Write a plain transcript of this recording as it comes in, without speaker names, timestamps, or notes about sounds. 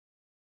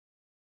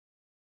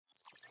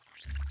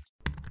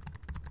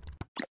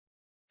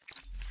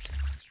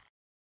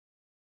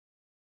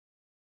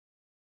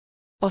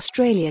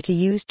Australia to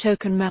use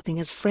token mapping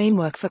as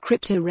framework for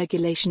crypto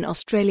regulation.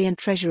 Australian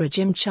Treasurer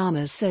Jim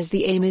Chalmers says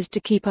the aim is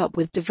to keep up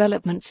with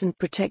developments and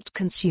protect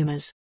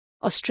consumers.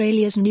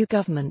 Australia's new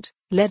government,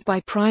 led by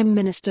Prime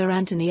Minister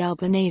Anthony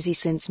Albanese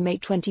since May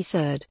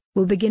 23,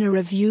 will begin a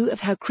review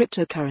of how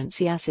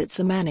cryptocurrency assets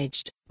are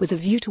managed, with a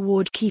view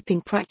toward keeping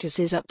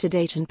practices up to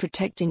date and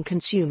protecting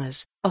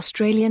consumers,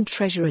 Australian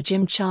Treasurer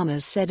Jim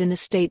Chalmers said in a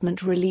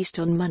statement released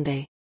on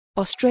Monday.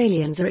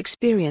 Australians are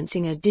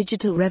experiencing a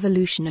digital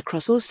revolution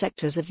across all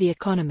sectors of the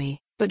economy,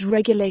 but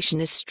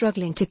regulation is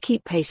struggling to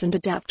keep pace and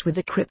adapt with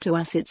the crypto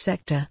asset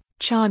sector,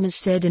 Chalmers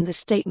said in the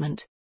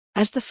statement.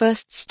 As the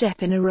first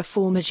step in a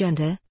reform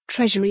agenda,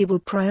 Treasury will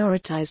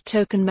prioritise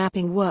token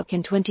mapping work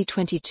in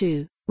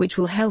 2022, which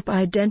will help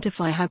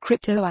identify how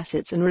crypto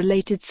assets and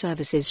related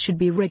services should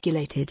be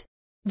regulated.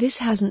 This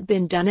hasn't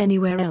been done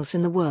anywhere else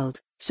in the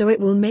world, so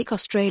it will make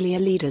Australia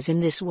leaders in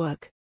this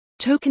work.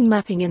 Token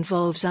mapping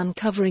involves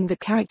uncovering the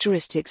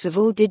characteristics of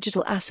all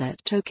digital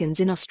asset tokens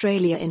in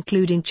Australia,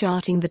 including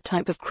charting the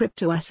type of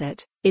crypto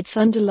asset, its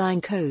underlying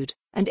code,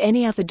 and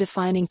any other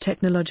defining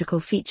technological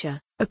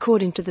feature,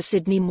 according to the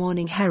Sydney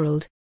Morning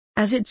Herald.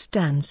 As it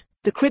stands,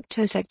 the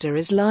crypto sector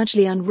is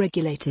largely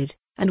unregulated,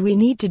 and we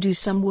need to do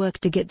some work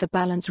to get the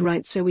balance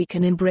right so we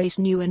can embrace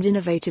new and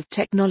innovative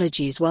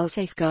technologies while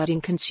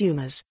safeguarding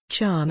consumers,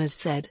 Chalmers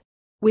said.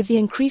 With the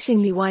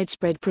increasingly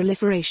widespread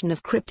proliferation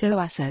of crypto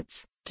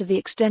assets, to the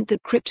extent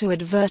that crypto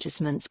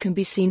advertisements can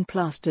be seen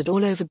plastered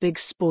all over big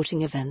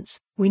sporting events,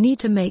 we need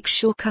to make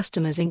sure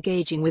customers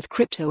engaging with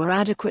crypto are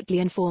adequately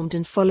informed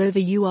and follow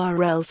the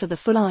URL for the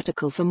full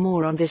article. For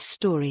more on this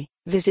story,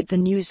 visit the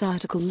news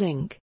article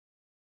link.